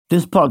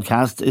This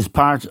podcast is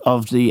part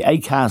of the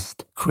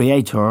Acast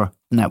Creator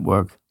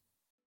Network.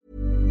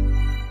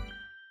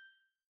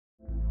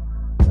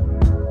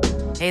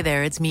 Hey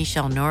there, it's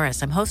Michelle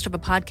Norris. I'm host of a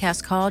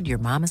podcast called Your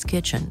Mama's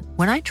Kitchen.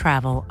 When I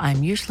travel,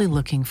 I'm usually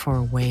looking for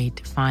a way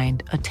to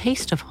find a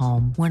taste of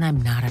home when I'm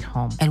not at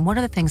home. And one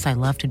of the things I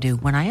love to do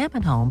when I am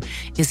at home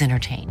is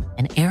entertain.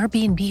 And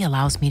Airbnb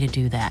allows me to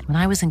do that. When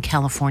I was in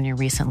California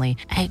recently,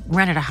 I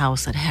rented a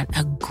house that had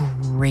a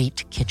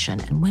great kitchen.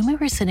 And when we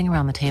were sitting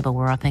around the table,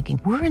 we're all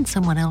thinking, we're in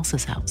someone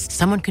else's house.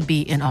 Someone could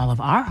be in all of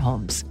our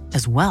homes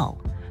as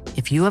well.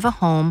 If you have a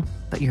home,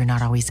 but you're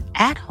not always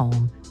at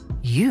home,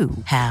 you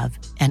have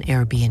an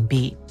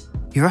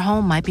Airbnb. Your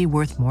home might be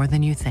worth more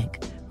than you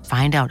think.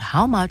 Find out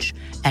how much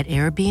at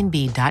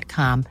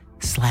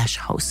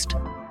airbnb.com/host.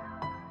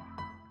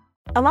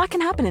 A lot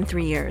can happen in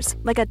 3 years,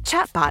 like a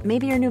chatbot may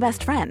be your new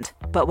best friend.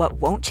 But what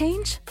won't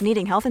change?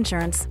 Needing health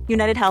insurance.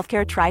 United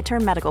Healthcare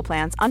Tri-Term Medical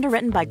Plans,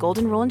 underwritten by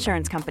Golden Rule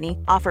Insurance Company,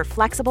 offer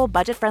flexible,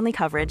 budget-friendly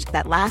coverage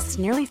that lasts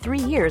nearly 3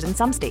 years in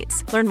some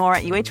states. Learn more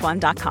at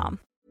uh1.com.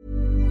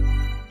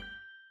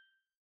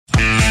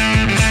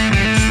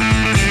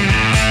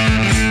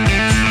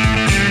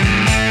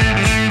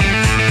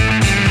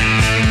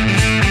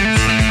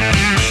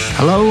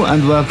 Hello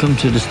and welcome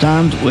to The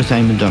Stand with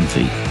Eamon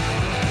Dunphy.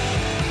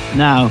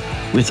 Now,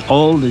 with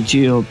all the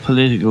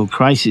geopolitical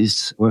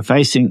crises we're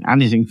facing,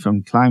 anything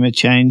from climate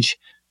change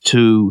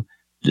to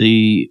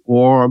the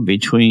war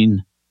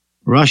between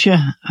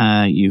Russia,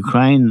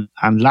 Ukraine,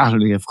 and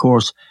latterly, of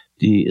course,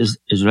 the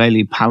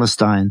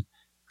Israeli-Palestine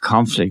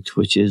conflict,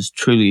 which is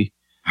truly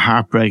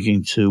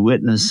heartbreaking to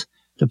witness,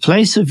 the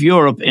place of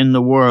Europe in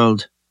the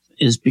world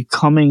is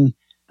becoming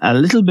a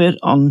little bit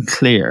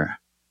unclear.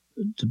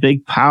 The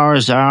big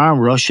powers are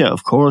Russia,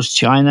 of course,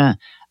 China,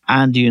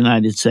 and the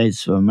United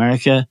States of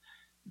America.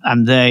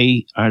 And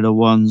they are the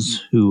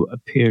ones who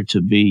appear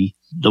to be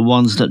the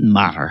ones that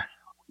matter.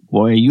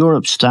 Where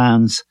Europe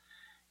stands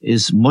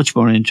is much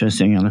more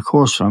interesting. And of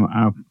course, from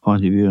our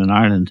point of view in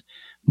Ireland,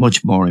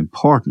 much more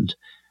important.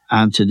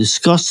 And to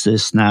discuss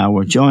this now,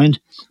 we're joined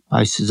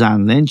by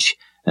Suzanne Lynch,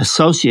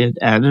 Associate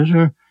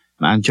Editor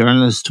and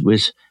journalist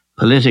with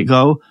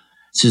Politico.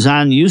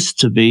 Suzanne used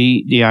to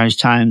be the Irish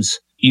Times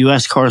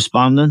US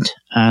correspondent,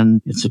 and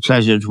it's a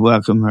pleasure to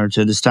welcome her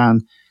to The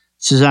Stand.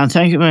 Suzanne,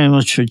 thank you very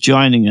much for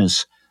joining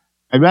us.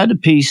 I read an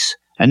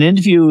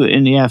interview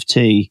in the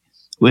FT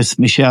with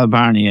Michel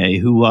Barnier,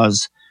 who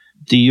was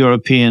the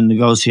European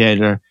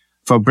negotiator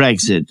for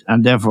Brexit,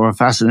 and therefore a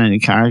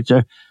fascinating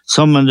character,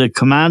 someone that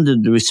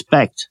commanded the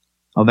respect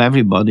of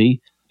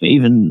everybody,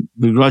 even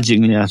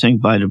begrudgingly, I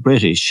think, by the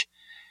British.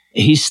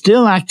 He's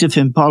still active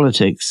in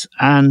politics,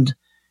 and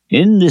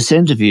in this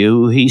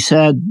interview, he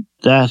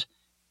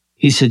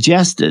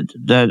suggested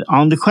that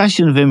on the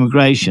question of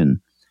immigration,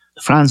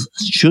 France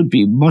should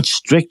be much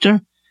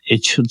stricter.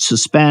 It should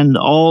suspend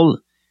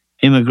all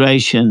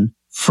immigration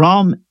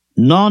from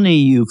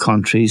non-EU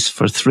countries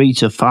for 3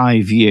 to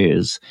 5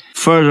 years.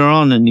 Further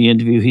on in the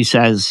interview, he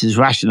says his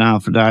rationale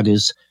for that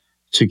is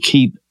to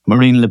keep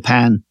Marine Le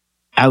Pen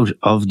out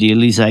of the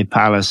Élysée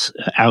Palace,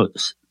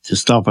 out to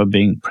stop her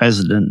being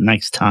president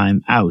next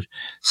time out.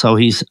 So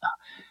he's,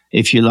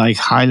 if you like,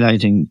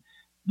 highlighting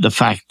the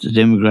fact that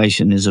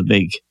immigration is a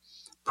big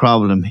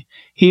problem.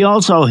 He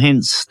also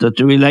hints that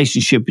the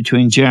relationship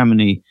between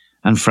Germany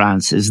and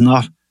France is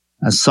not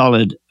as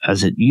solid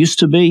as it used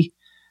to be,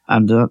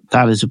 and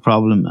that is a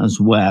problem as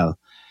well.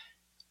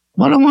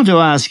 What I want to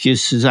ask you,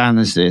 Suzanne,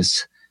 is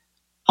this.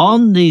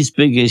 On these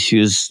big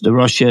issues, the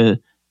Russia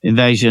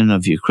invasion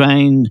of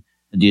Ukraine,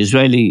 the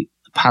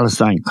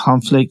Israeli-Palestine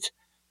conflict,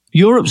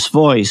 Europe's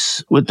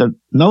voice, with the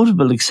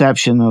notable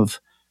exception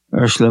of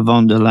Ursula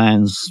von der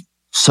Leyen's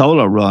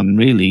solo run,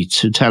 really,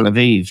 to Tel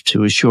Aviv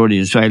to assure the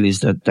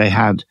Israelis that they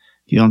had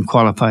the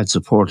unqualified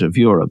support of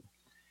Europe.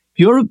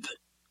 Europe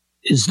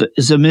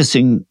is a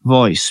missing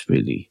voice,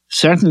 really.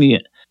 Certainly,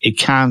 it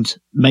can't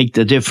make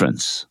the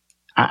difference.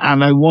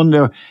 And I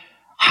wonder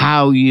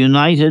how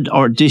united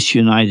or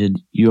disunited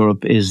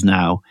Europe is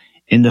now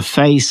in the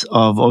face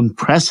of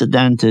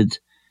unprecedented,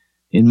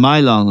 in my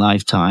long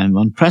lifetime,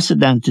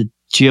 unprecedented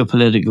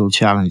geopolitical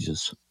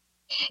challenges.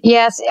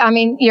 Yes, I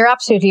mean, you're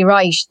absolutely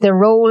right. The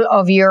role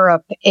of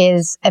Europe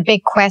is a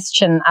big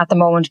question at the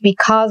moment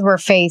because we're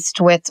faced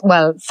with,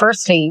 well,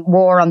 firstly,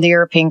 war on the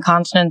European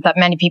continent that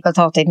many people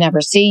thought they'd never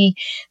see,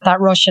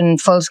 that Russian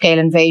full-scale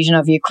invasion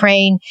of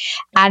Ukraine,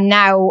 and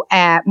now,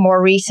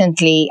 more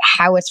recently,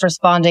 how it's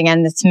responding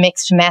and its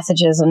mixed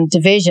messages and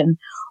division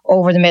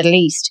over the Middle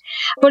East.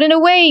 But in a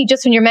way,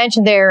 just when you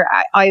mentioned there,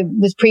 I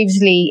was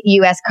previously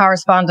US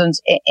correspondent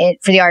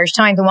for the Irish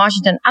Times in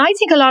Washington. And I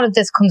think a lot of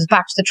this comes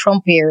back to the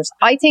Trump years.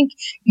 I think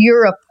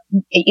Europe,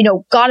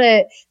 got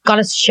a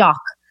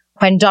shock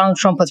when Donald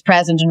Trump was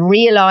president and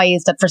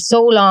realized that for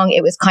so long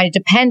it was kind of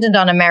dependent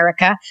on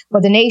America,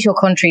 but the NATO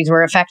countries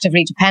were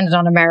effectively dependent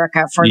on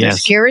America for their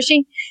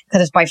security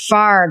because it's by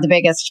far the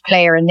biggest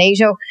player in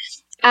NATO.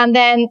 And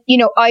then,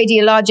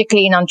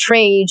 ideologically and on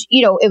trade,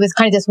 it was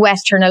kind of this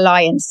Western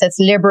alliance, this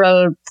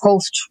liberal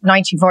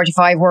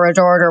post-1945 world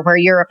order where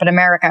Europe and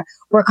America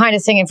were kind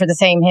of singing for the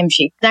same hymn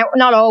sheet. Now,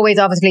 not always,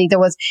 obviously, there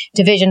was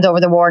divisions over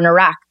the war in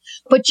Iraq.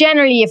 But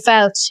generally, you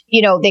felt,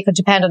 they could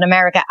depend on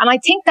America. And I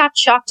think that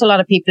shocked a lot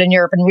of people in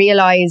Europe and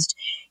realized,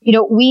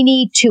 we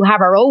need to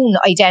have our own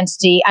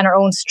identity and our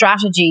own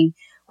strategy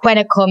when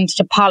it comes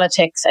to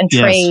politics and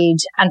trade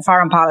and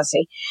foreign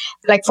policy.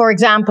 Like, for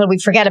example, we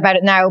forget about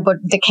it now, but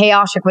the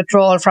chaotic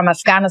withdrawal from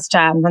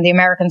Afghanistan when the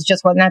Americans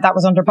just went, now that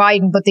was under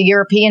Biden, but the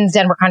Europeans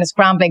then were kind of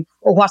scrambling,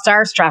 what's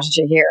our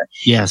strategy here?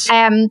 Yes.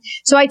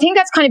 So I think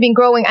that's kind of been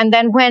growing. And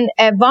then when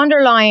von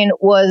der Leyen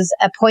was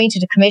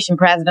appointed a commission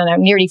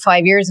president nearly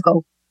 5 years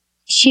ago,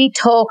 she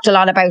talked a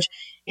lot about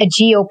a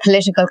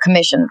geopolitical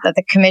commission, that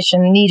the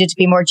commission needed to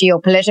be more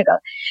geopolitical.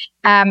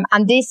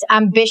 And this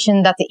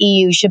ambition that the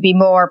EU should be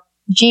more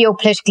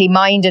geopolitically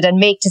minded and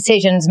make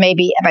decisions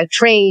maybe about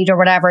trade or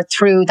whatever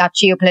through that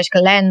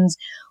geopolitical lens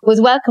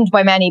was welcomed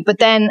by many. But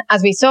then,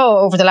 as we saw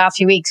over the last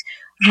few weeks,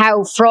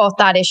 how fraught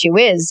that issue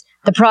is.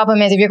 The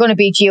problem is if you're going to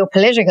be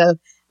geopolitical,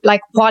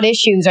 like what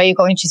issues are you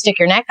going to stick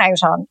your neck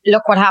out on?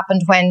 Look what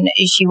happened when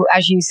she,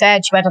 as you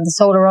said, she went on the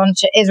solar run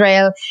to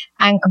Israel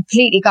and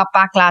completely got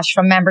backlash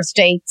from member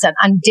states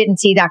and didn't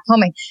see that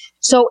coming.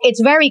 So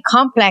it's very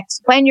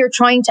complex when you're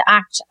trying to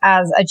act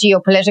as a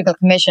geopolitical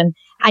commission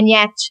and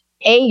yet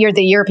you're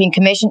the European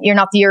Commission, you're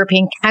not the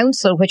European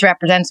Council, which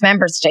represents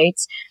member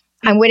states.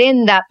 And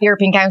within that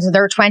European Council,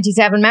 there are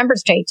 27 member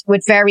states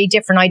with very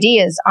different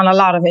ideas on a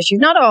lot of issues.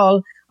 Not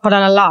all, but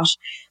on a lot.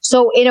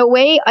 So in a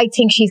way, I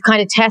think she's kind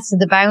of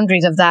tested the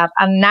boundaries of that.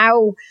 And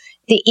now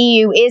the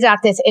EU is at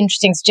this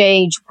interesting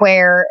stage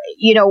where,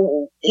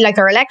 like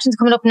there are elections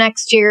coming up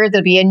next year.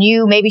 There'll be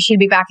maybe she'll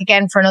be back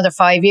again for another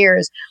 5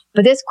 years.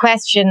 But this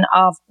question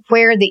of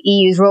where the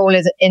EU's role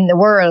is in the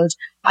world,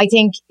 I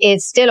think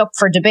is still up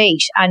for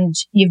debate. And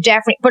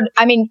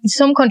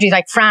some countries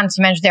like France,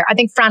 you mentioned there, I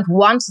think France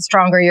wants a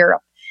stronger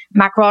Europe.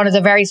 Macron is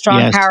a very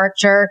strong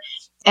character.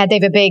 They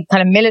have a big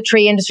kind of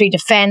military industry,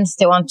 defense.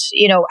 They want,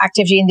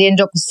 activity in the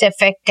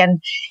Indo-Pacific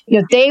and,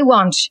 they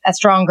want a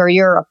stronger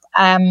Europe.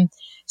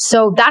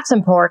 So that's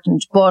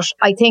important. But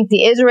I think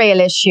the Israel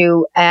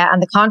issue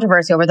and the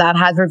controversy over that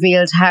has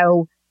revealed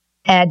how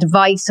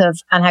divisive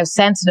and how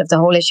sensitive the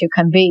whole issue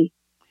can be.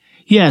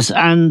 Yes.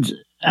 And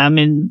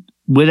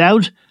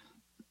without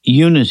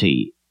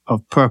unity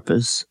of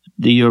purpose,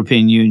 the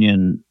European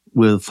Union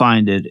will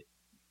find it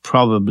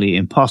probably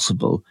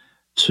impossible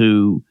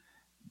to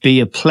be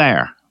a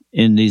player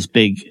in these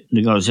big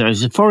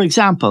negotiations. For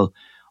example,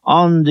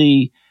 on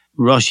the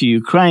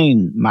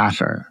Russia-Ukraine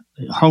matter,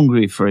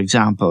 Hungary, for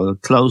example,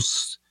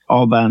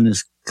 Orban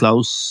is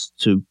close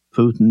to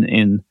Putin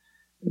in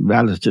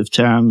relative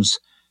terms.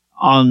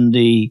 On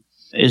the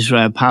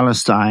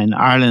Israel-Palestine,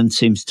 Ireland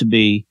seems to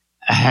be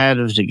ahead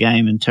of the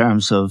game in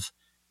terms of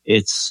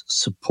its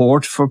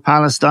support for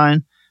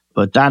Palestine,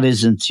 but that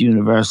isn't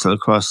universal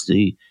across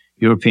the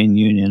European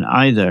Union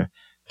either.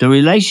 The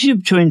relationship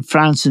between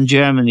France and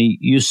Germany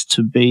used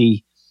to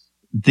be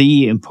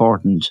the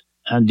important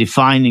and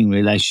defining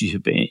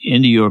relationship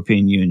in the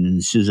European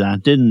Union, Suzanne,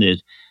 didn't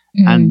it?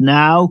 Mm-hmm. And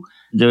now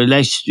the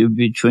relationship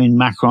between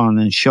Macron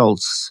and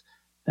Scholz,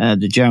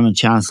 the German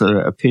Chancellor,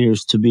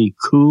 appears to be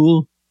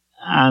cool.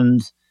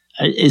 And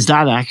is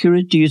that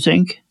accurate, do you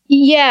think?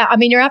 Yeah,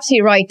 you're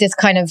absolutely right. This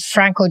kind of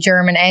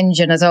Franco-German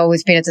engine has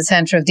always been at the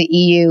centre of the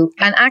EU.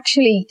 And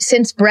actually,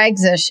 since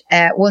Brexit,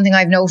 one thing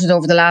I've noted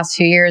over the last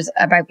few years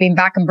about being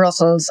back in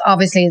Brussels,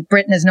 obviously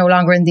Britain is no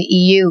longer in the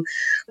EU,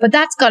 but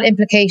that's got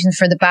implications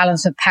for the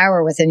balance of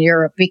power within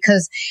Europe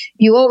because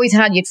you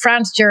had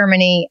France,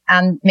 Germany,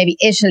 and maybe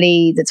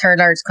Italy, the third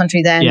largest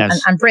country then,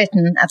 and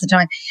Britain at the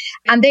time.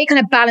 And they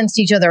kind of balanced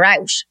each other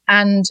out.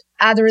 And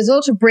as a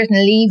result of Britain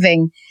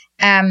leaving,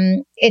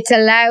 it's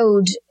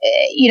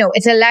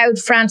allowed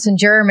France and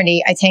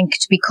Germany, I think,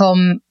 to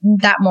become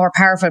that more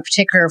powerful,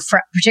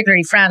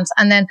 particularly France.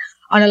 And then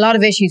on a lot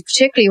of issues,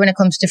 particularly when it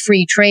comes to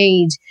free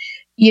trade,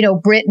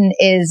 Britain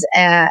is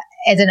an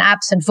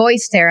absent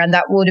voice there. And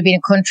that would have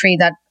been a country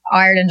that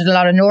Ireland and a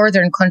lot of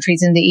northern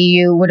countries in the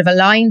EU would have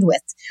aligned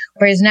with.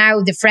 Whereas now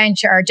the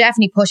French are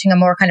definitely pushing a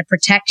more kind of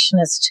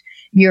protectionist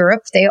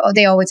Europe.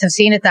 They always have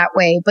seen it that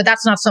way, but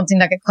that's not something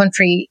like a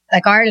country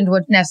like Ireland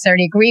would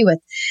necessarily agree with.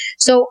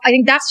 So I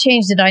think that's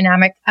changed the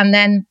dynamic. And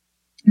then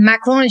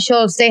Macron and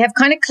Scholz, they have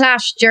kind of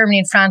clashed, Germany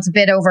and France, a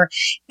bit over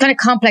kind of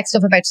complex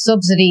stuff about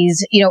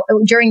subsidies.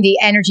 During the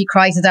energy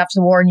crisis after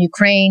the war in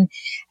Ukraine,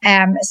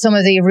 some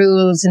of the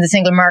rules in the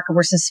single market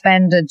were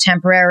suspended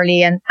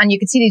temporarily. And you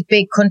could see these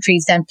big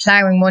countries then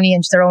ploughing money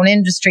into their own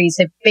industries,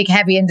 a big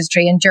heavy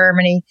industry in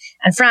Germany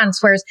and France,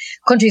 whereas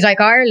countries like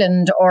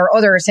Ireland or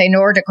other, say,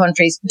 Nordic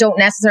countries don't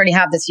necessarily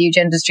have this huge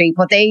industry.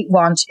 What they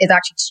want is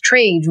actually to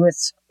trade with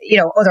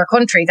other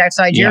countries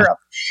outside Europe.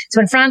 So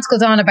when France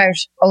goes on about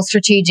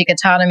strategic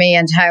autonomy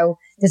and how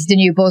this is the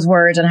new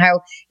buzzword and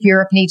how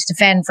Europe needs to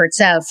fend for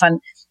itself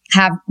and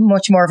have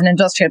much more of an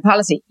industrial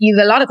policy, you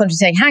have a lot of countries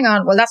saying, hang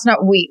on, well, that's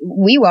not what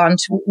we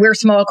want. We're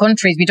small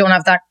countries. We don't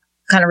have that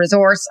kind of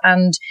resource.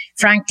 And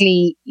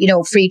frankly,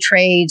 free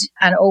trade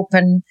and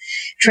open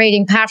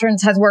trading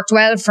patterns has worked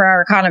well for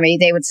our economy,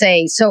 they would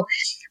say. So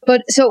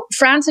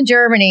France and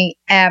Germany,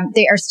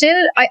 they are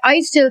still, I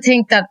still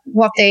think that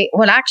what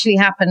actually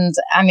happened,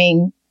 I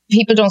mean,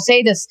 people don't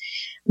say this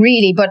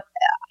really, but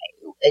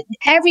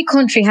every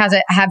country has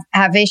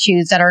have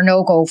issues that are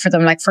no-go for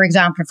them. Like, for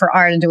example, for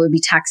Ireland, it would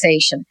be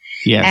taxation.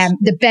 Yes.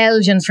 The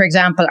Belgians, for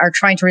example, are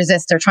trying to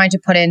resist. They're trying to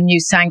put in new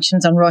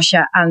sanctions on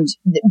Russia, and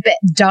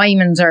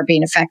diamonds are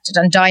being affected,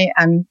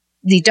 and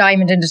the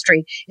diamond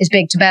industry is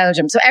big to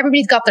Belgium. So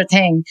everybody's got their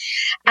thing.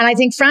 And I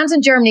think France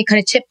and Germany kind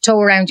of tiptoe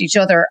around each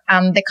other,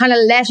 and they kind of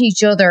let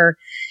each other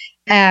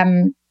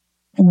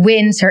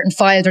win certain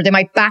files, or they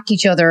might back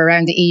each other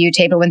around the EU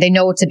table when they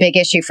know it's a big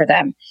issue for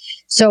them.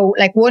 So,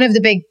 like, one of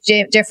the big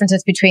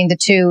differences between the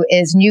two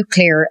is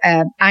nuclear.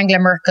 Angela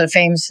Merkel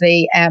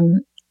famously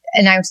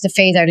announced the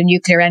phase out of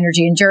nuclear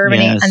energy in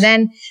Germany. Yes. And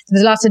then there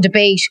was lots of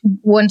debate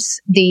once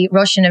the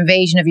Russian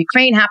invasion of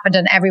Ukraine happened,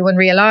 and everyone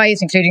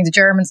realized, including the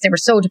Germans, they were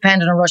so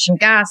dependent on Russian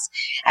gas.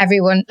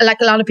 Everyone,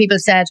 like a lot of people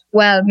said,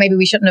 well, maybe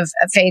we shouldn't have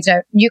phased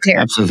out nuclear.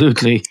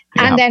 Absolutely.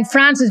 Yeah. And then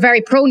France is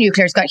very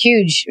pro-nuclear. It's got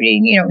huge,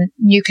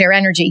 nuclear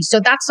energy.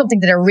 So that's something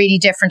that are really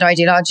different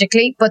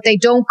ideologically, but they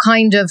don't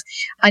kind of,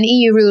 on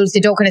EU rules, they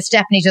don't kind of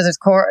step in each other's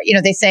core.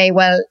 They say,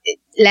 well,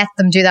 let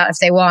them do that if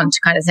they want,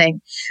 kind of thing.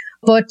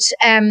 But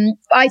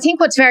I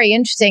think what's very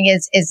interesting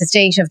is the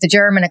state of the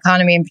German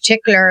economy in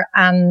particular.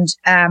 And,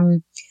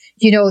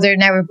 they're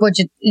now a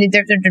budget,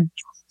 they're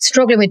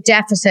struggling with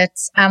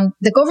deficits.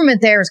 The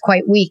government there is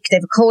quite weak. They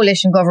have a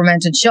coalition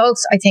government, and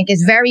Scholz, I think,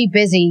 is very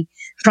busy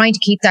trying to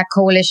keep that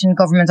coalition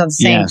government on the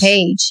same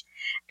page.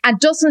 And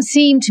doesn't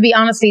seem to be,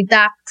 honestly,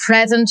 that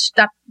present,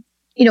 that,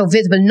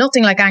 visible,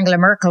 nothing like Angela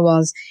Merkel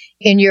was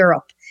in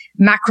Europe.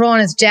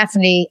 Macron is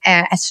definitely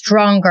a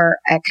stronger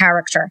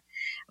character.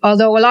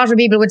 Although a lot of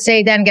people would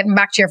say, then getting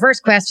back to your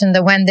first question,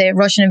 that when the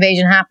Russian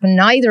invasion happened,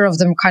 neither of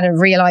them kind of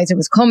realized it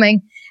was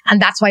coming.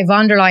 And that's why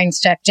von der Leyen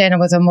stepped in and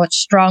was a much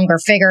stronger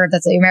figure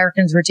that the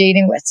Americans were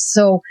dealing with.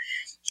 So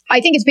I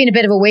think it's been a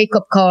bit of a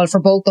wake-up call for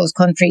both those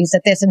countries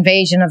that this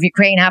invasion of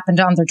Ukraine happened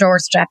on their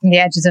doorstep in the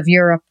edges of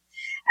Europe.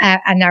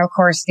 And now, of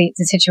course, the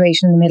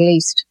situation in the Middle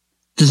East.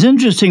 There's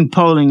interesting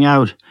polling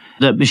out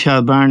that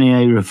Michel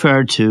Barnier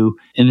referred to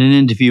in an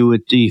interview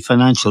with the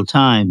Financial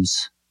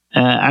Times.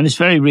 And it's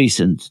very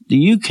recent.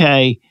 The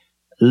UK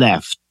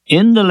left.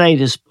 In the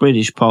latest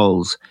British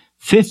polls,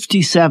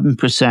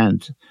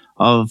 57%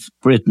 of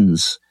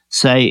Britons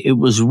say it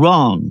was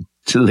wrong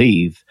to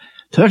leave.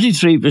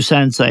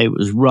 33% say it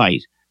was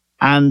right.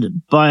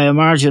 And by a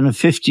margin of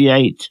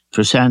 58%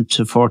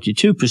 to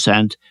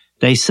 42%,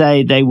 they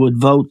say they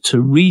would vote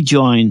to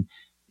rejoin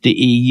the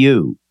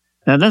EU.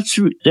 Now,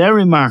 they're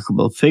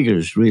remarkable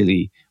figures,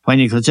 really, when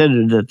you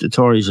consider that the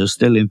Tories are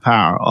still in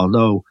power,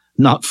 although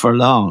not for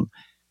long.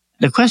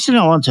 The question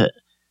I want to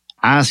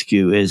ask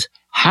you is,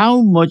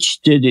 how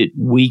much did it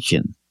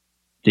weaken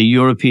the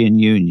European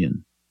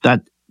Union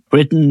that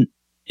Britain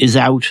is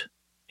out,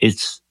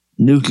 its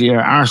nuclear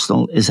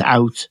arsenal is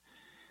out?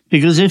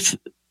 Because if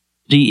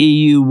the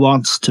EU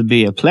wants to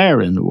be a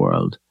player in the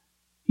world,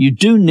 you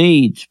do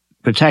need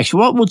protection.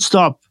 What would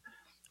stop,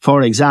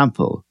 for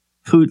example,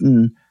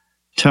 Putin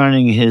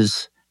turning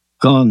his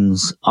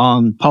guns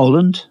on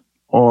Poland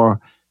or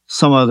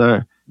some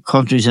other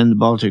countries in the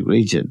Baltic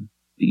region?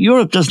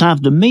 Europe doesn't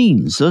have the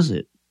means, does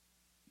it?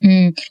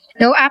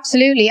 No,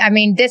 absolutely. I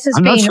mean, this has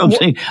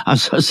I'm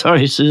so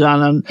sorry,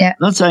 Suzanne. I'm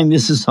not saying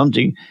this is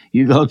something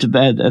you go to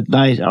bed at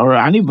night or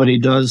anybody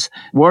does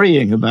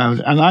worrying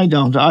about, and I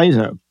don't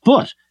either.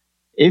 But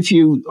if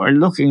you are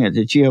looking at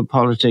the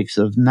geopolitics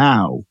of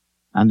now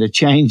and the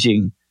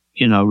changing,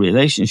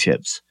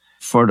 relationships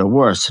for the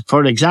worse.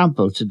 For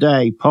example,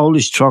 today,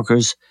 Polish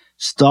truckers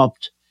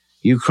stopped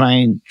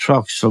Ukraine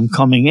trucks from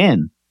coming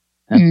in.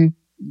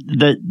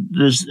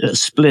 There's a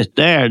split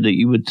there that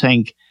you would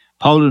think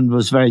Poland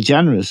was very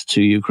generous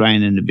to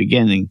Ukraine in the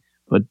beginning,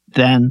 but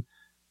then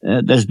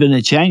there's been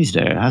a change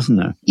there, hasn't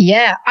there?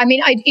 Yeah. I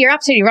mean, you're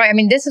absolutely right. I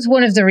mean, this is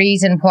one of the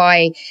reasons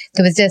why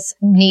there was this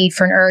need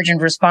for an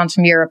urgent response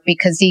from Europe,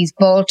 because these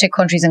Baltic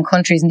countries and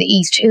countries in the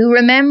East who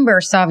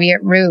remember Soviet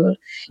rule.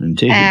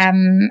 Indeed.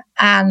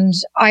 And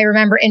I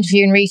remember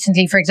interviewing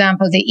recently, for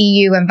example, the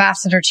EU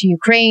ambassador to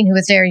Ukraine who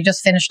was there. He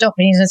just finished up,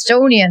 and he's an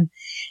Estonian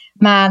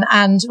man.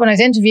 And when I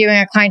was interviewing,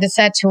 I kind of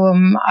said to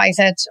him, I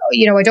said,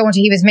 I don't want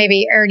to, he was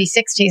maybe early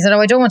 60s. I said,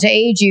 I don't want to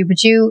age you,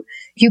 but you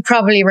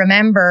probably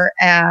remember,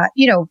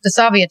 the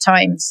Soviet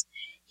times.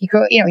 He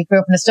grew up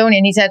in Estonia,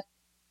 and he said,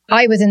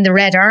 I was in the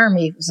Red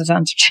Army, was his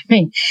answer to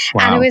me.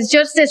 Wow. And it was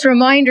just this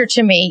reminder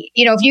to me,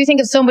 if you think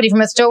of somebody from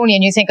Estonia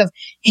and you think of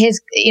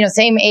his,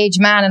 same age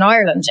man in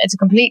Ireland, it's a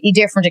completely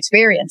different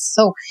experience.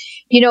 So,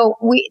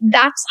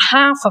 that's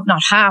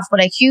not half, but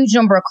a huge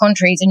number of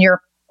countries in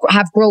Europe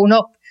have grown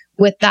up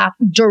with that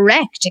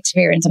direct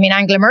experience. I mean,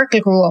 Angela Merkel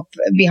grew up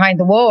behind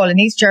the wall in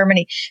East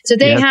Germany. So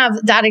they have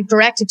that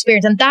direct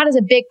experience. And that is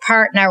a big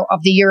part now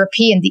of the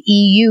the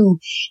EU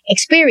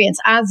experience,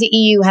 as the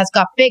EU has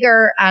got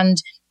bigger and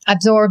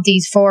absorbed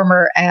these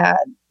former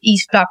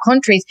East Bloc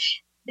countries.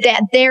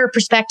 their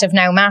perspective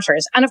now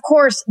matters. And of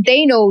course,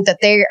 they know that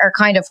they are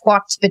kind of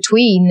what's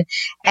between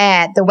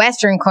the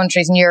Western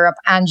countries in Europe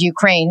and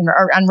Ukraine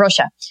and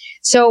Russia.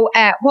 So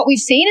what we've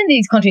seen in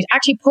these countries,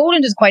 actually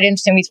Poland is quite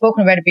interesting. We've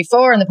spoken about it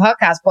before in the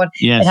podcast, but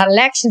it had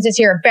elections this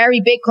year, a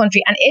very big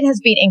country, and it has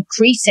been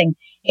increasing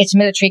its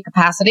military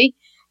capacity.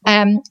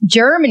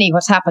 Germany,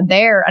 what's happened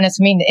there, and it's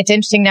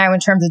interesting now in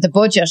terms of the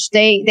budget.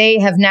 They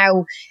have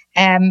now,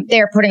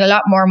 they're putting a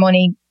lot more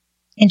money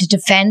into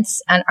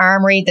defence and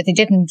armoury that they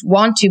didn't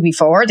want to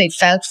before. They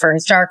felt for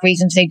historic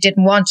reasons they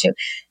didn't want to.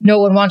 No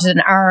one wanted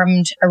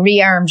a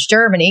rearmed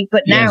Germany,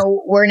 but now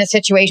we're in a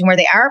situation where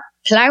they are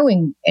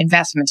ploughing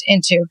investment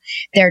into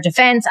their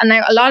defence. And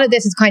now a lot of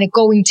this is kind of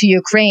going to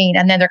Ukraine,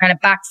 and then they're kind of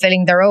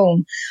backfilling their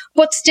own.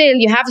 But still,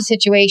 you have a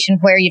situation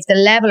where you've the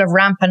level of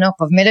ramping up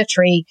of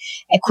military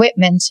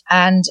equipment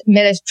and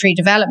military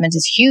development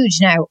is huge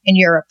now in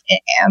Europe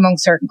among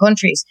certain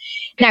countries.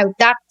 Now,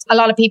 that a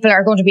lot of people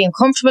are going to be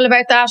uncomfortable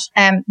about that.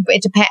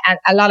 It depends.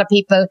 A lot of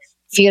people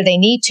feel they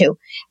need to.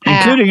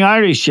 Including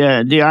Irish.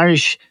 The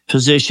Irish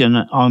position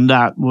on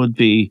that would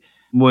be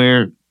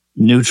we're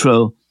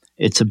neutral.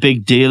 It's a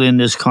big deal in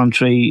this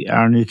country,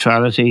 our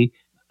neutrality,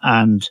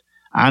 and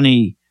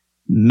any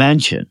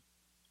mention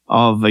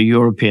of a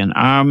European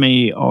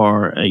army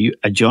or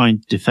a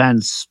joint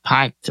defence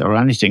pact or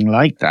anything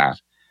like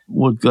that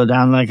would go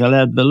down like a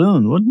lead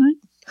balloon, wouldn't it?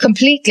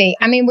 Completely.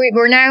 I mean,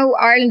 we're now,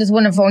 Ireland is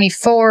one of only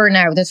 4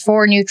 now. There's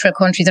 4 neutral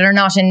countries that are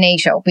not in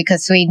NATO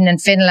because Sweden and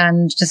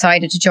Finland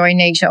decided to join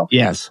NATO.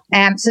 Yes.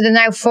 So they're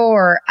now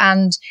 4,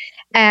 and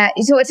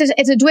so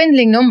it's a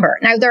dwindling number.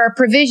 Now, there are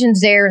provisions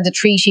there in the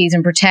treaties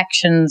and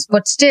protections,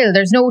 but still,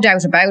 there's no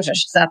doubt about it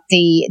that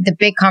the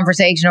big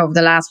conversation over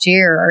the last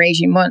year or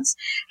 18 months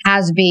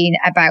has been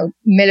about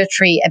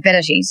military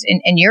abilities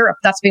in Europe.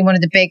 That's been one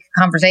of the big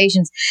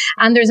conversations.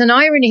 And there's an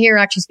irony here,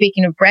 actually,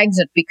 speaking of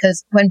Brexit,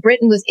 because when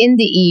Britain was in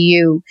the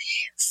EU,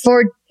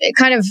 for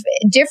kind of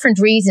different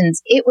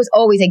reasons, it was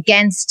always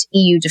against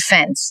EU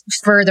defence,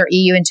 further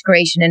EU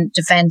integration in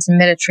defence and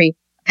military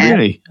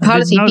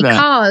policy.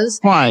 Because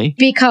why?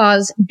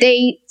 Because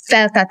they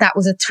felt that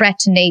was a threat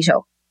to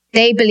NATO.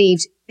 They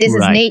believed this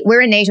is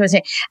we're in NATO,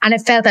 and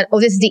it felt that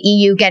this is the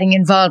EU getting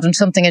involved in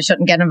something it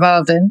shouldn't get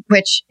involved in,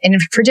 which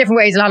for different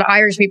ways a lot of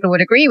Irish people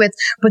would agree with.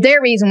 But their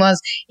reason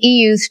was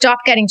EU, stop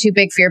getting too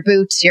big for your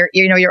boots.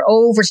 You're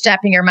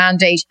overstepping your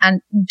mandate,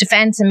 and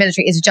defence and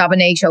military is a job of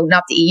NATO,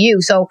 not the EU.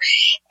 So,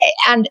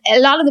 and a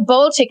lot of the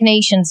Baltic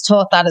nations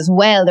thought that as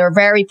well. They're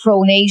very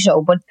pro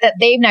NATO, but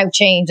they've now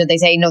changed and they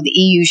say no, the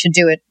EU should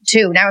do it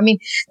too. Now, I mean,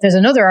 there's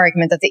another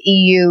argument that the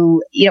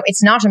EU,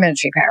 it's not a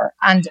military power,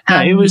 and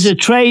it was a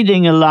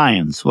trading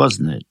alliance,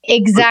 wasn't it?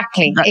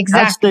 Exactly.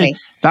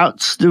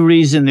 That's the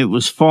reason it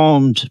was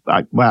formed.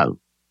 It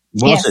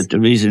the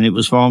reason it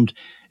was formed?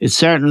 It's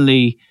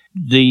certainly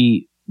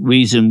the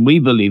reason we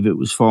believe it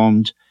was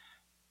formed.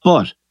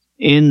 But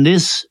in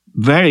this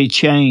very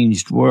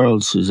changed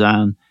world,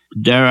 Suzanne,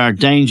 there are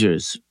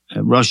dangers.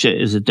 Russia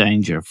is a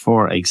danger.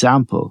 For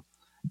example,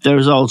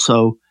 there's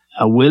also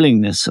a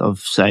willingness of,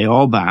 say,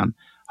 Orban.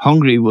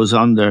 Hungary was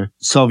under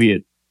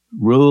Soviet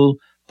rule.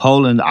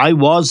 Poland, I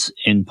was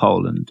in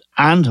Poland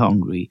and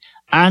Hungary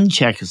and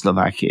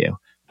Czechoslovakia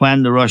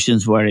when the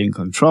Russians were in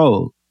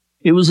control.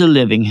 It was a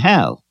living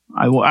hell.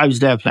 I was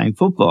there playing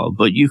football,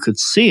 but you could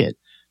see it.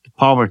 The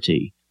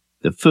poverty,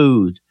 the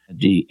food,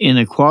 the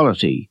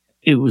inequality.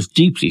 It was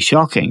deeply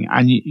shocking.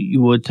 And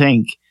you would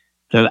think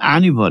that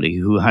anybody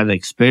who had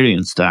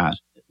experienced that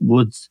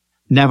would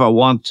never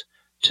want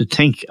to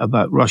think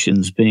about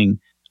Russians being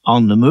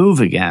on the move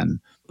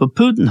again. But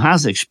Putin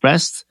has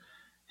expressed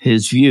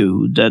his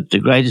view that the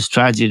greatest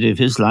tragedy of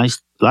his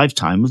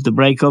lifetime was the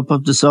breakup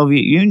of the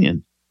Soviet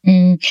Union.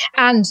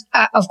 And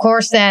of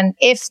course, then,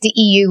 if the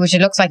EU, which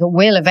it looks like it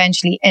will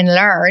eventually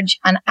enlarge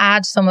and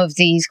add some of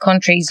these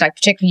countries, like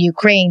particularly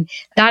Ukraine,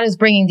 that is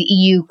bringing the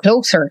EU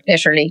closer,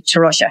 literally, to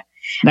Russia.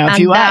 Now,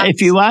 if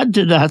you add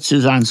to that,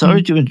 Suzanne,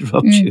 sorry to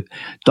interrupt you,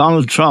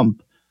 Donald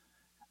Trump,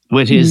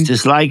 with his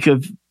dislike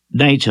of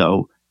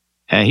NATO,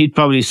 he'd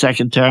probably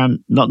second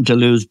term, nothing to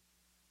lose,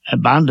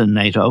 abandon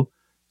NATO.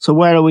 So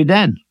where are we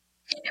then?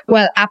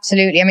 Well,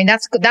 absolutely. I mean,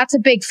 that's a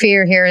big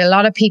fear here. A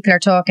lot of people are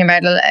talking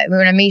about,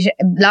 when I meet,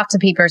 lots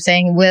of people are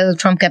saying, will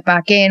Trump get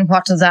back in?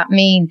 What does that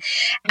mean?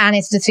 And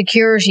it's the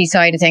security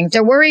side of things.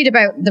 They're worried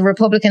about the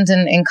Republicans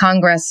in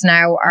Congress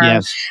now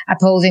are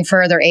opposing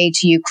further aid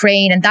to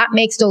Ukraine. And that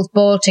makes those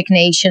Baltic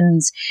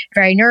nations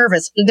very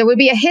nervous. There will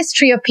be a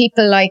history of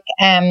people like,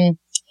 I'm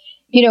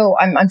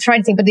trying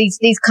to think, but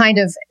these kind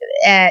of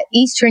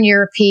Eastern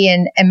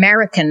European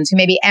Americans who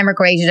maybe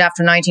emigrated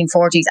after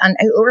 1940s and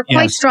who were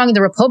quite strong in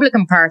the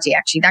Republican Party,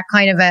 actually. That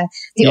kind of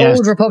the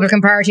old Republican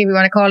Party, if we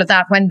want to call it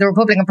that, when the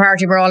Republican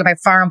Party were all about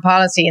foreign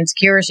policy and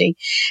security.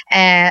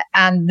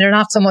 And they're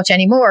not so much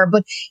anymore.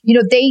 But,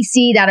 they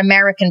see that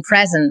American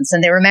presence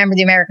and they remember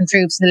the American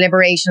troops, the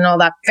liberation, all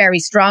that very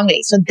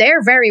strongly. So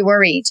they're very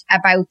worried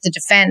about the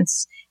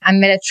defense and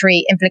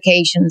military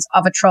implications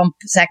of a Trump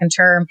second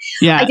term.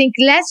 Yeah. I think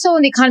less so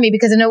in the economy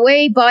because in a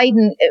way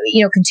Biden,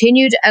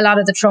 continued a lot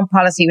of the Trump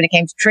policy when it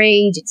came to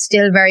trade. It's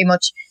still very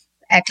much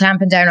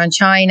clamping down on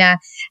China.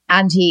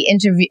 And he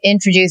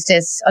introduced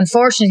this,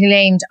 unfortunately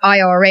named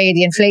IRA,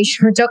 the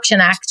Inflation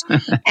Reduction Act,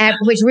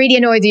 which really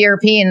annoyed the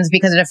Europeans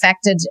because it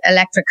affected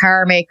electric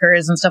car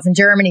makers and stuff in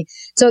Germany.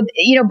 So,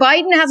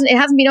 Biden it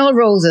hasn't been all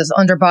roses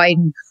under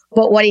Biden.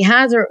 But what he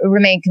has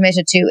remained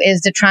committed to is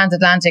the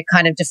transatlantic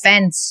kind of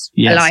defence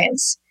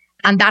alliance.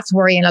 And that's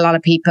worrying a lot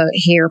of people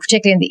here,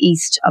 particularly in the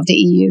east of the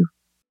EU.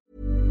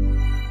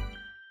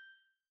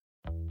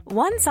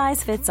 One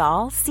size fits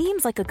all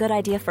seems like a good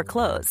idea for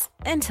clothes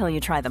until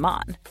you try them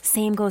on.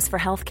 Same goes for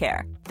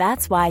healthcare.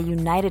 That's why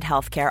United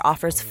Healthcare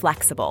offers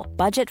flexible,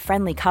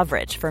 budget-friendly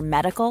coverage for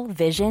medical,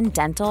 vision,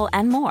 dental,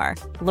 and more.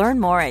 Learn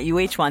more at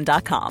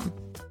uh1.com.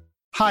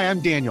 Hi, I'm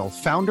Daniel,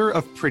 founder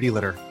of Pretty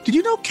Litter. Did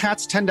you know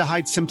cats tend to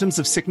hide symptoms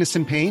of sickness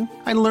and pain?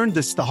 I learned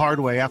this the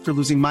hard way after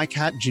losing my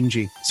cat,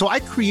 Gingy. So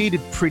I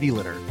created Pretty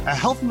Litter, a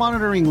health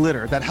monitoring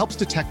litter that helps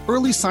detect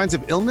early signs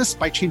of illness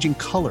by changing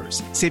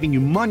colors, saving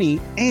you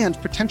money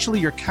and potentially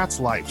your cat's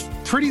life.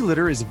 Pretty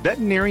Litter is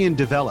veterinarian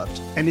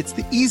developed, and it's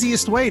the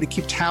easiest way to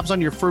keep tabs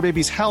on your fur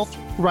baby's health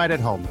right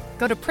at home.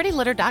 Go to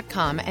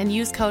prettylitter.com and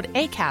use code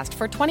ACAST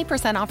for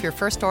 20% off your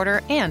first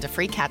order and a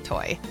free cat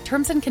toy.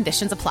 Terms and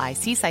conditions apply.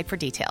 See site for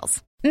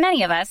details.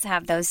 Many of us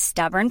have those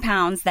stubborn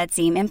pounds that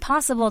seem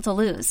impossible to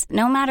lose,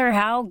 no matter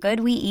how good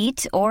we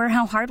eat or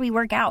how hard we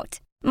work out.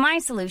 My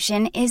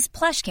solution is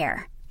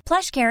PlushCare.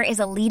 PlushCare is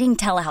a leading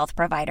telehealth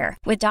provider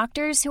with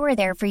doctors who are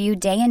there for you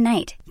day and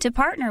night to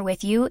partner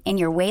with you in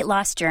your weight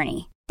loss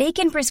journey. They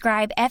can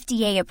prescribe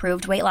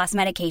FDA-approved weight loss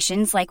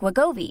medications like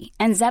Wegovy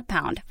and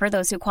Zepbound for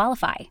those who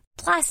qualify.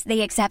 Plus,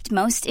 they accept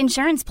most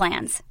insurance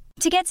plans.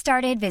 To get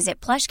started, visit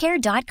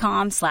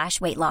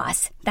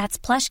plushcare.com/weightloss. That's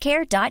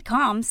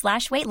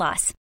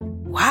plushcare.com/weightloss.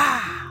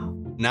 Wow.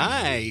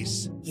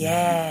 Nice.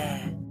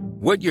 Yeah.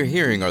 What you're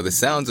hearing are the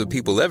sounds of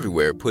people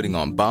everywhere putting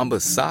on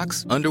Bombas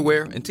socks,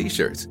 underwear, and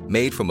T-shirts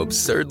made from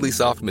absurdly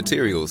soft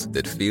materials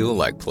that feel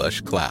like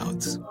plush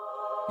clouds.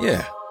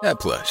 Yeah, that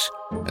plush.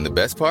 And the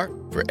best part?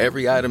 For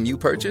every item you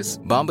purchase,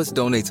 Bombas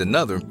donates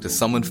another to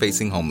someone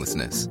facing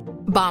homelessness.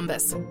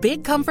 Bombas.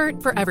 Big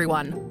comfort for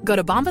everyone. Go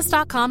to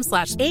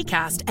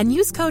bombas.com/ACAST and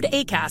use code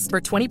ACAST for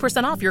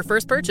 20% off your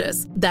first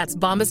purchase. That's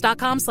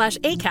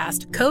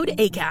bombas.com/ACAST. Code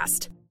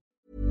ACAST.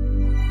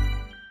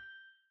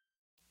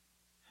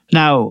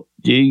 Now,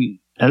 the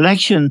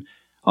election,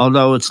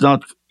 although it's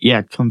not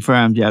yet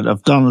confirmed yet,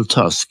 of Donald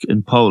Tusk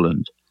in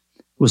Poland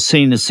was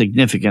seen as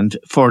significant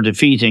for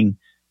defeating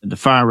the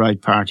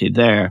far-right party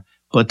there.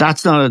 But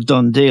that's not a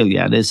done deal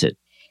yet, is it?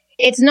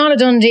 It's not a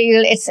done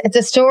deal. It's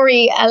a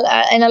story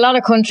in a lot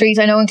of countries,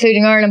 I know,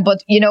 including Ireland.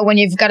 But, when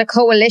you've got a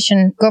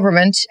coalition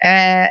government,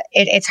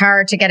 it's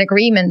hard to get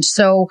agreement.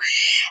 So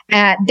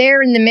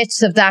they're in the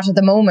midst of that at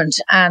the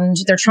moment, and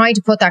they're trying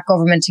to put that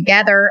government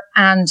together.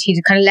 And he's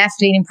kind of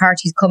left-leaning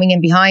parties coming in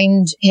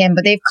behind him,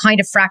 but they've kind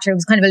of fractured. It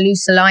was kind of a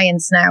loose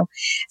alliance now.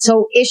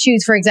 So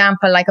issues, for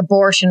example, like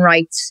abortion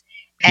rights,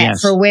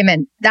 for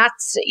women.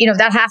 That's,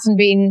 that hasn't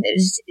been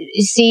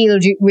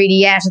sealed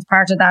really yet as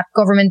part of that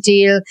government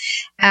deal.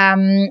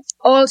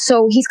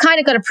 Also, he's kind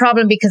of got a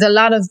problem because a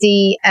lot of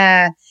the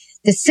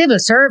civil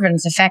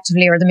servants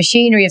effectively, or the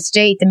machinery of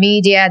state, the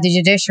media, the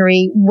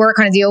judiciary, were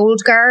kind of the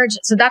old guard.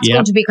 So that's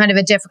going to be kind of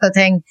a difficult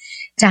thing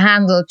to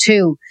handle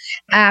too.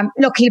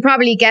 Look, he'll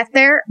probably get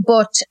there,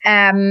 but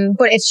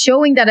it's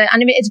showing that,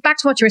 it's back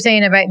to what you were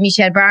saying about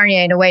Michel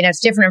Barnier in a way. Now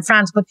it's different in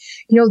France, but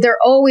they're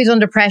always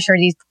under pressure,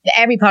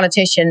 every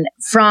politician,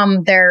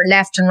 from their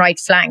left and right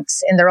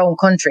flanks in their own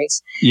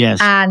countries. Yes.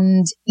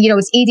 And,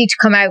 it's easy to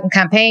come out and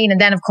campaign.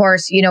 And then, of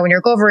course, when you're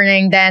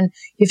governing, then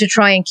you have to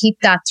try and keep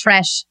that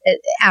threat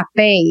at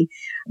bay.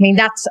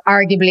 That's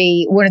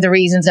arguably one of the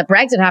reasons that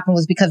Brexit happened,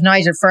 was because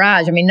Nigel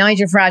Farage,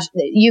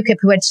 UKIP,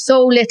 who had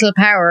so little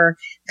power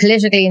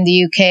politically in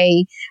the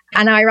UK,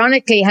 and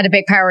ironically had a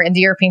big power in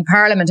the European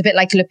Parliament, a bit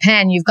like Le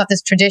Pen. You've got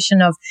this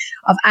tradition of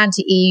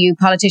anti-EU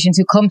politicians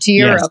who come to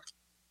Europe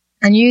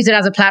and use it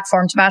as a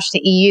platform to bash the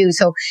EU.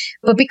 So,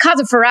 but because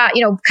of Farage,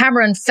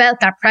 Cameron felt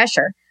that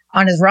pressure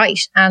on his right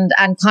and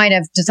kind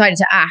of decided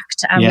to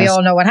act. And we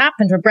all know what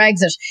happened with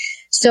Brexit.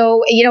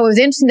 So, it was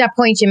interesting, that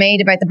point you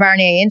made about the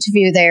Barnier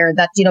interview there,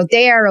 that,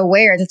 they are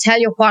aware. They'll tell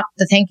you what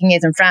the thinking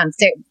is in France.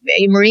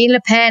 Marine Le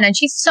Pen, and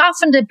she's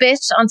softened a bit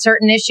on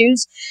certain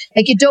issues.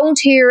 Like, you don't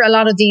hear a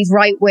lot of these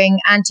right-wing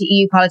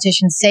anti-EU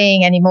politicians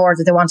saying anymore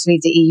that they want to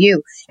leave the EU.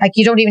 Like,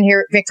 you don't even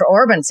hear Viktor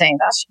Orban saying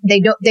that.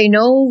 They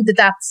know that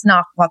that's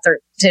not what their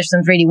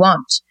citizens really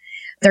want.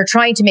 They're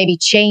trying to maybe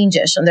change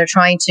it, and they're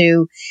trying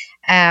to,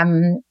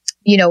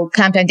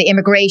 clamp down. The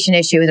immigration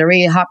issue is a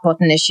really hot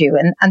button issue,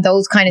 and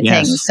those kind of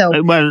things. So,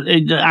 and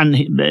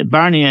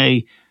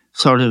Barnier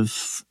sort of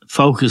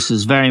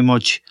focuses very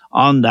much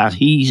on that.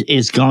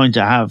 He's going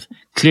to have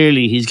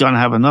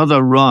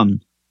another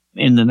run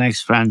in the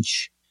next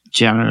French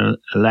general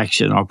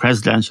election, or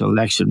presidential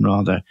election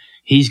rather.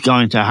 He's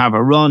going to have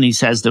a run. He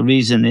says the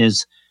reason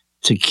is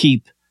to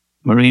keep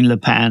Marine Le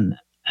Pen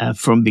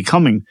from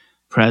becoming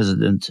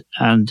president.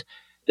 And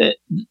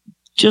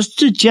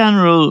just a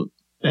general,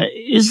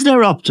 is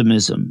there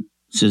optimism,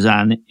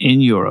 Suzanne,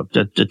 in Europe,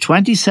 that the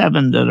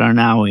 27 that are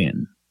now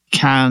in,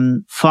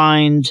 can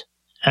find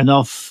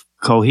enough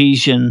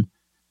cohesion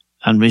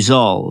and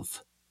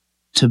resolve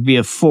to be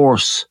a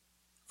force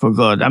for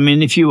good? I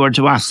mean, if you were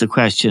to ask the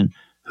question,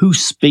 who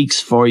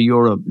speaks for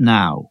Europe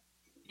now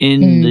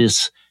in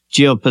this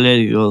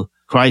geopolitical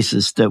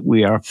crisis that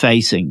we are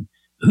facing?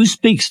 Who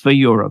speaks for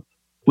Europe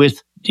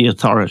with the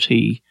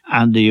authority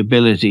and the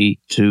ability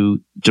to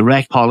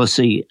direct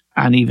policy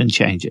and even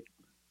change it?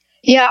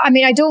 Yeah, I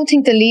mean, I don't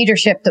think the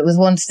leadership that was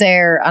once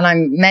there, and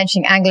I'm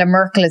mentioning Angela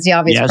Merkel as the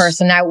obvious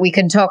person. Now, we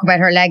can talk about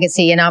her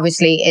legacy, and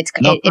obviously it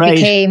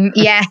became,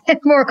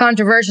 more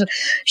controversial.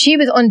 She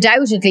was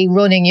undoubtedly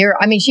running Europe.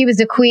 I mean, she was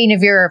the Queen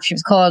of Europe, she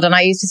was called, and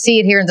I used to see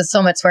it here in the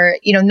summits where,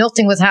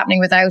 nothing was happening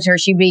without her.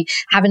 She'd be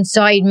having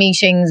side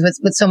meetings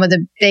with some of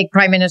the big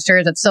prime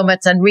ministers at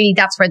summits, and really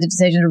that's where the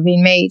decisions were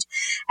being made.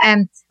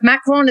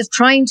 Macron is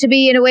trying to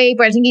be in a way,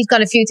 but I think he's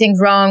got a few things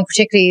wrong,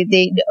 particularly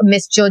the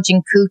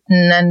misjudging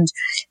Putin and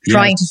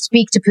trying to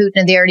speak to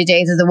Putin in the early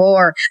days of the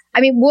war.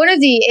 I mean, one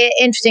of the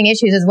interesting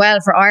issues as well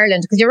for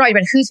Ireland, because you're right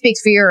about who speaks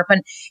for Europe,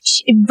 and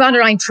von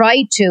der Leyen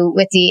tried to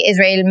with the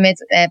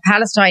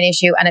Israel-Palestine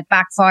issue, and it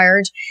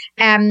backfired.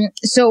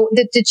 So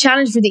the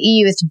challenge for the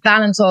EU is to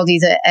balance all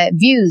these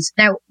views.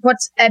 Now,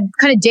 what's a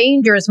kind of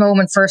dangerous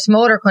moment for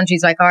smaller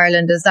countries like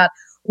Ireland is that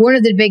one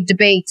of the big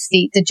debates,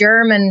 the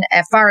German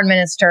foreign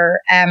minister,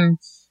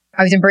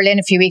 I was in Berlin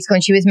a few weeks ago,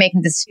 and she was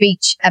making the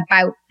speech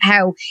about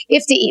how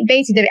basically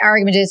the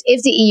argument is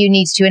if the EU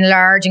needs to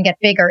enlarge and get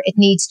bigger, it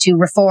needs to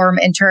reform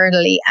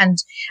internally. And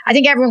I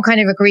think everyone kind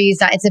of agrees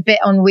that it's a bit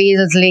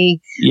unwieldy.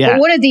 Yeah.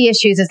 But one of the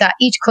issues is that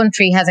each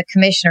country has a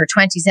commissioner,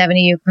 27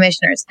 EU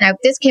commissioners. Now,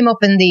 this came up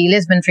in the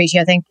Lisbon Treaty,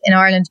 I think, in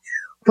Ireland,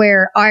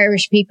 where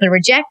Irish people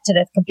rejected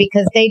it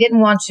because they didn't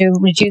want to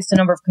reduce the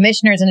number of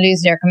commissioners and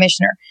lose their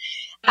commissioner.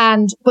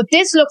 But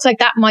this looks like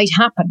that might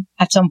happen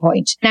at some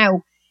point.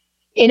 Now,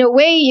 in a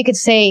way, you could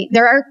say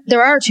there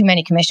are too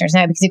many commissioners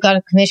now, because you've got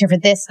a commissioner for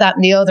this, that,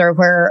 and the other,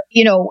 where,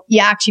 you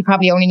actually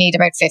probably only need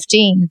about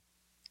 15.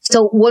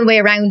 So one way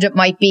around it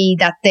might be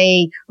that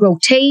they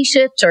rotate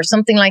it or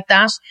something like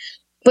that.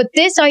 But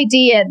this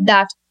idea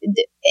that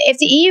if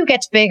the EU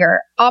gets bigger,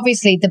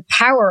 obviously the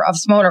power of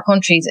smaller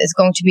countries is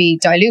going to be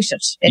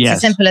diluted. It's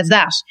as simple as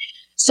that.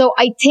 So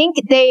I think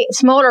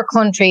smaller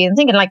countries, I'm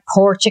thinking like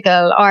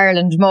Portugal,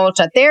 Ireland,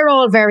 Malta, they're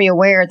all very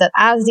aware that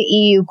as the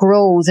EU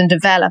grows and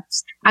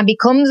develops and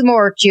becomes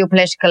more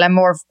geopolitical and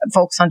more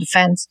focused on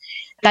defence,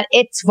 that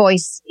its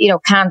voice,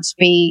 can't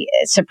be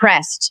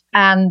suppressed.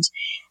 And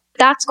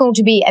that's going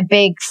to be a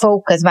big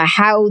focus about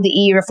how the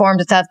EU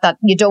reforms itself, that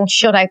you don't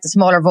shut out the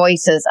smaller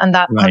voices, and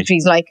that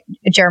countries like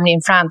Germany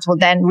and France will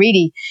then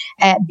really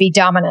be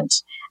dominant.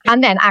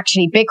 And then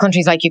actually big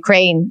countries like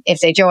Ukraine,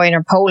 if they join,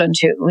 or Poland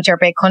too, which are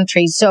big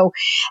countries. So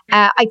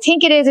I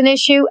think it is an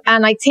issue.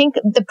 And I think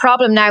the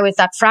problem now is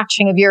that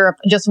fracturing of Europe.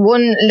 Just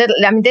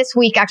this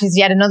week actually is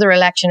yet another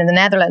election in the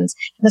Netherlands.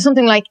 There's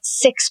something like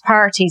 6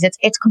 parties.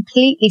 It's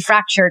completely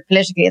fractured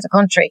politically as a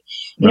country.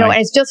 And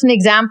it's just an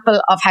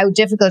example of how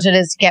difficult it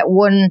is to get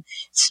one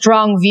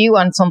strong view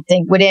on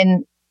something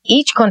within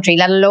each country,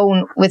 let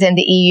alone within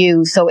the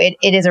EU. So it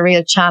is a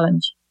real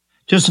challenge.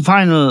 Just a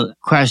final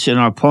question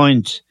or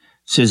point,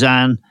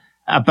 Suzanne,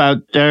 about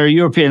their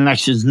European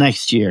elections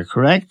next year,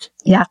 correct?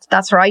 Yeah,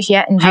 that's right.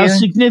 Yeah, in June. How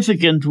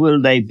significant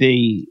will they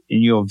be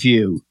in your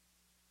view?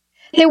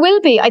 They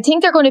will be. I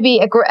think they're going to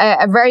be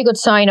a very good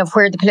sign of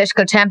where the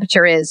political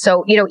temperature is.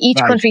 So, each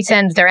country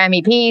sends their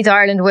MEPs,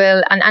 Ireland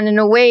will, and in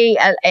a way,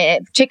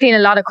 particularly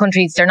in a lot of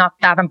countries, they're not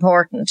that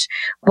important.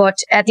 But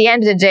at the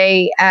end of the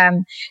day,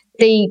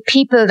 the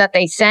people that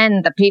they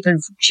send, that people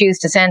choose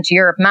to send to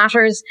Europe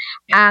matters.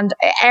 And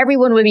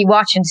everyone will be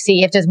watching to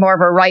see if there's more of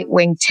a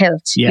right-wing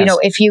tilt. Yes.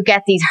 If you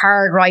get these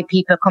hard right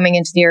people coming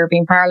into the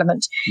European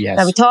Parliament. Yes.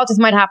 Now, we thought this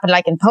might happen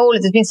like in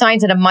Poland. There's been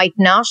signs that it might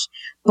not,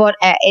 but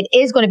it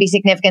is going to be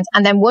significant.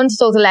 And then once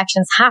those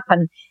elections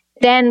happen,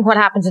 then what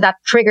happens is that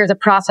triggers a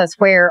process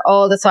where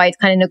all the sides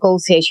kind of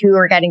negotiate who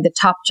are getting the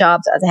top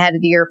jobs as the head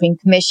of the European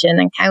Commission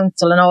and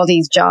Council and all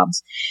these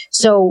jobs.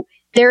 So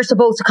they're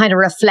supposed to kind of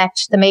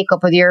reflect the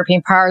makeup of the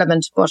European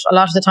Parliament, but a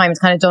lot of the time it's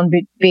kind of done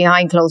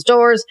behind closed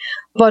doors.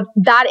 But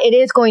that it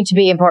is going to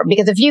be important,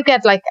 because if you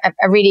get like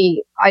a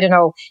really,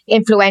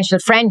 influential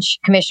French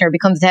commissioner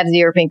becomes the head of the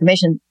European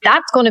Commission,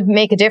 that's going to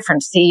make a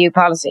difference to EU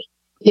policy.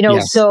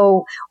 Yes.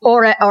 So,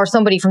 or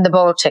somebody from the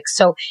Baltics.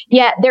 So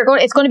yeah,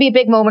 it's going to be a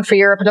big moment for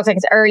Europe. It looks like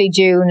it's early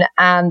June.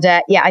 And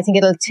I think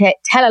it'll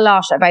tell a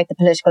lot about the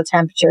political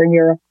temperature in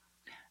Europe.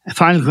 A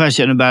final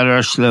question about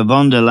Ursula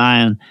von der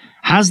Leyen.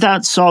 Has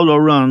that solo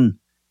run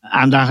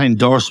and that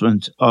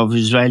endorsement of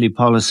Israeli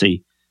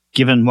policy,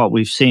 given what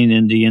we've seen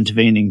in the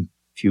intervening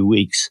few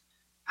weeks,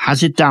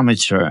 has it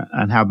damaged her,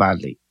 and how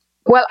badly?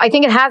 Well, I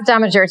think it has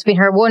damaged her. It's been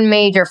her one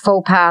major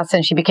faux pas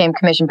since she became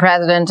Commission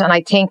President. And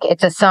I think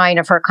it's a sign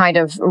of her kind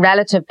of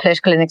relative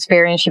political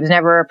inexperience. She was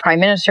never a Prime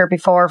Minister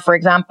before, for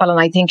example. And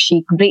I think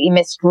she completely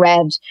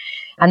misread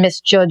and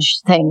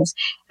misjudged things.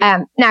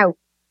 Now,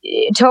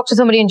 talk to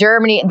somebody in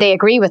Germany, they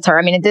agree with her.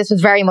 I mean, this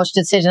was very much a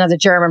decision as a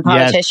German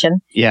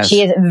politician. Yes.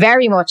 She is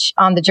very much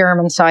on the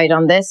German side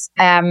on this.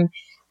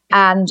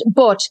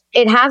 But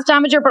it has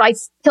damaged her. But I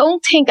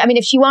don't think,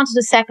 if she wanted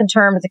a second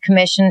term as a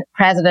commission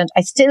president,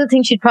 I still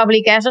think she'd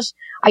probably get it.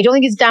 I don't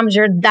think it's damaged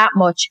her that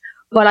much.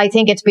 But I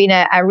think it's been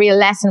a real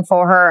lesson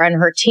for her and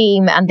her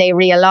team. And they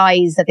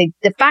realised that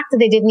the fact that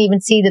they didn't even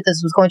see that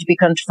this was going to be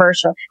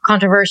controversial,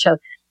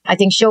 I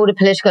think showed a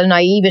political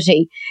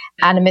naivety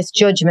and a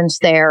misjudgment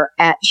there.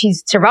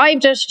 She's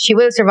survived it. She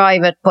will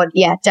survive it. But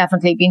yeah,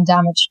 definitely been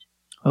damaged.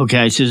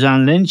 Okay,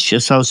 Suzanne Lynch,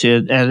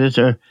 Associate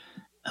Editor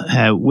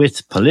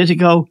with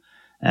Politico,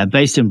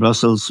 based in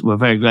Brussels. We're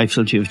very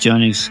grateful to you for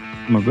joining us.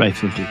 We're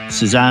grateful to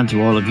Suzanne,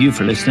 to all of you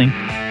for listening.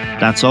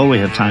 That's all we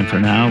have time for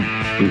now.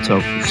 We'll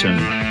talk to you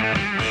soon.